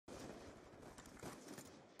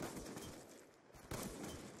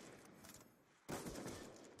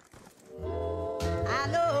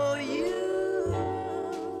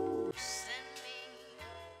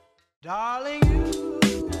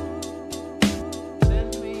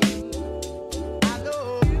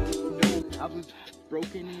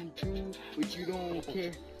broken in two, but you don't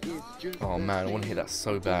care. It's just Oh man, I want to hit that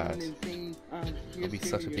so bad. It'd be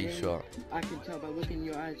such a beast shot. I can tell by looking in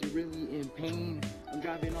your eyes, you're really in pain. I'm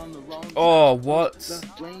driving on the wrong Oh, what?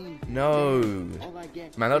 No. Man,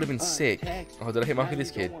 that would have been sick. Oh, did I hit mark with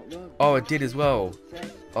this kid? Oh, I did as well.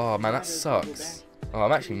 Oh man, that sucks. Oh,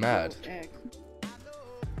 I'm actually mad.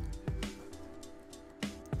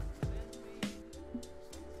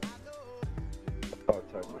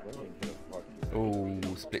 Oh,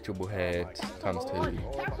 split triple head, times 2,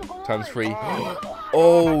 times 3.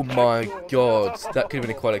 Oh my god, that could have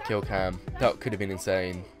been a quite a kill cam. That could have been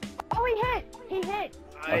insane. Oh, he hit!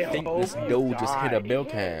 I think this dude just hit a bill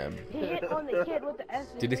cam. He hit on the kid with the S.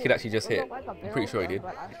 Did this kid actually just hit? I'm pretty sure he did.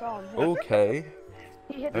 Okay.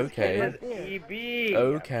 Okay.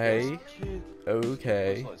 Okay.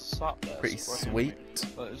 Okay. Pretty sweet.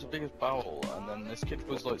 It was the biggest barrel, and then this kid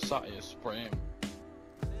was like sat here spraying.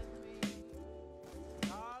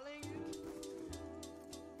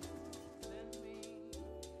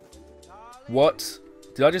 What?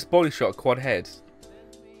 Did I just body shot a quad head?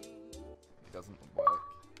 It doesn't work.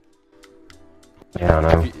 Yeah, I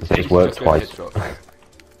know. It just worked twice.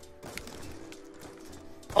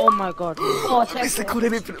 Oh my god. Oh, I missed the quad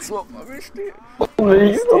head infinite swap. I missed it.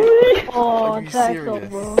 Oh, Are you Texzl, serious?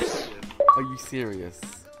 bro. Are you serious?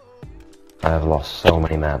 I have lost so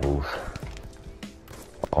many medals.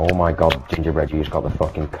 Oh my god, Gingerbread, you just got the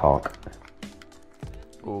fucking cock.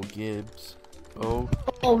 Oh, Gibbs. Oh.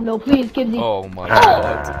 Oh no, please, Gibbsy. Oh my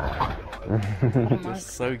god. You're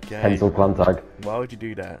so gay. Texzl clan tag. Why would you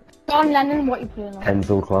do that? John Lennon, what you playing on?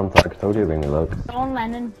 Texzl clan tag. Told you to bring me luck. John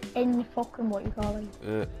Lennon, in fucking what you call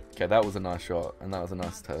it. Okay, that was a nice shot, and that was a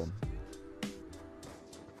nice turn.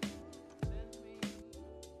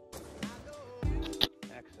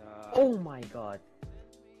 Oh my god.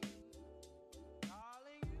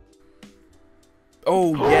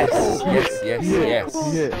 Oh yes, yes, yes,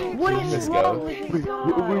 yes. What is Let's wrong go. with this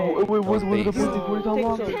Wait, what are the pointing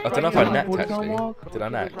for I don't know if I nacked actually. Did I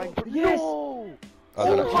nack? Yes! I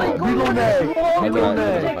don't know. Reload nag! I don't Reload know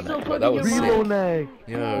if I nag! nacked, but that was Reload sick. nag!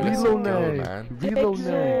 Yo, let's Reload go, nag! man. Reload nag!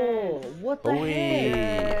 Texzl, what the Oi.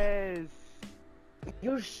 heck?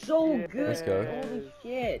 You're so good. Let's go. Holy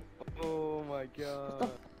shit. Oh my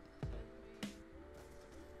god.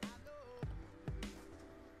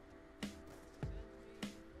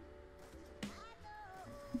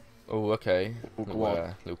 Oh, okay.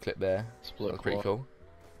 Little clip there. Split That's pretty quad. cool.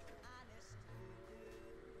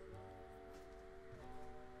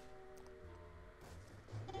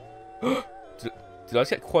 did I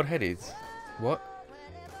just get quad headed? What?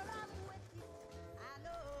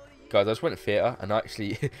 Guys, I just went to theatre and I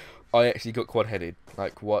actually got quad headed.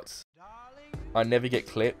 Like what? I never get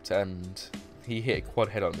clipped and he hit a quad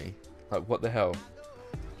head on me. Like what the hell?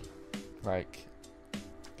 Like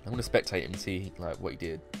I'm gonna spectate him and see like what he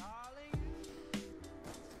did.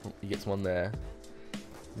 Oh, he gets one there.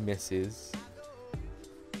 Misses.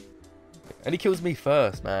 And he kills me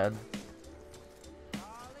first, man.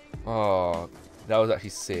 Oh, that was actually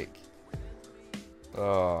sick.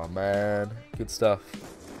 Oh man, good stuff.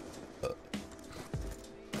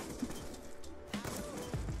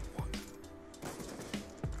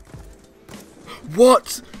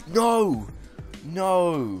 What? No!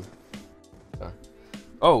 No!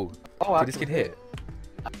 Oh, did this kid hit?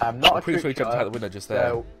 I'm not I'm pretty sure he jumped out the window just there.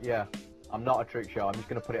 So, yeah, I'm not a trick shot. I'm just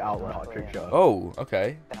gonna put it out. We're not a trick shot. Oh,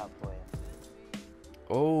 okay.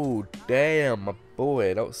 Oh, damn, my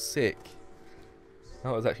boy, that was sick.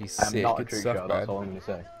 That was actually I'm sick. not a Good trick stuff, shot. man. That's all I'm gonna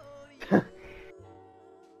say.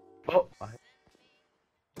 Oh.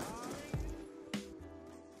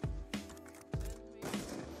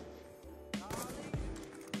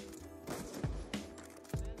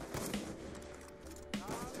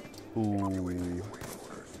 Ooh,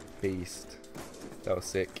 beast. That was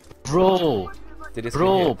sick. Bro, Did this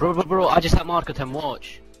bro, I just hit marker 10,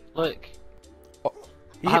 watch. Look. Oh,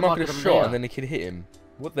 he I hit had mark with a marker shot there. and then the kid hit him.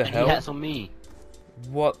 What the And hell? he hits on me.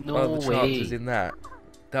 What No are the chances way. in that?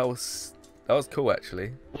 That was cool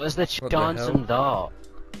actually. What is the What the chance hell? in that?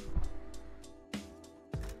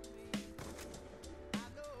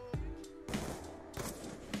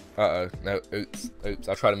 Uh oh, no, oops,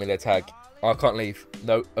 I tried a melee tag. Oh, I can't leave.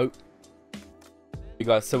 No, oh. You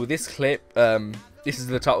guys, so with this clip, this is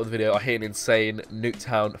the title of the video. I hit an insane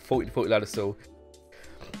NUKETOWN 40-40 ladder stall.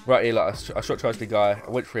 Right here, like I shot charged the guy. I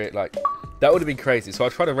went for it, like that would have been crazy. So I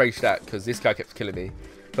tried to rage that because this guy kept killing me.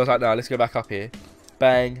 So I was like, nah, let's go back up here.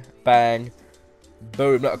 Bang, bang,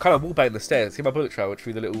 boom. Like, I kind of wall banged the stairs. See my bullet trail went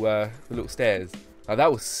through the little stairs. Like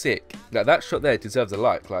that was sick. Like that shot there deserves a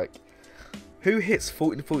like. Like who hits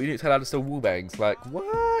 40-40 NUKETOWN ladder stall wall bangs? Like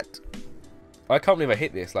what? I can't believe I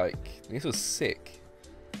hit this. Like, this was sick.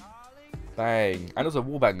 Bang. And it was a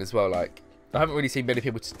wallbang as well. Like, I haven't really seen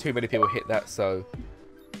too many people hit that, so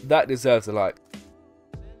that deserves a like.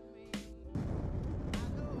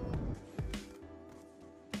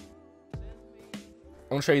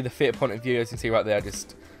 I'm going to show you the theatre point of view. As you can see right there, I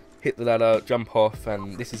just hit the ladder, jump off,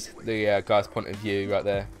 and this is the guy's point of view right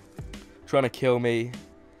there. Trying to kill me,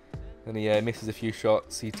 and he misses a few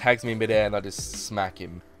shots. He tags me in midair, and I just smack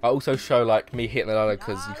him. I also show like me hitting the ladder,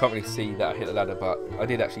 because you can't really see that I hit the ladder, but I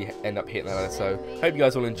did actually end up hitting the ladder. So hope you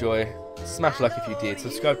guys all enjoy. Smash like if you did.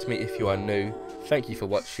 Subscribe to me if you are new. Thank you for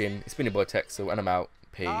watching. It's been your boy Texzl, and I'm out.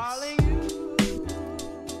 Peace.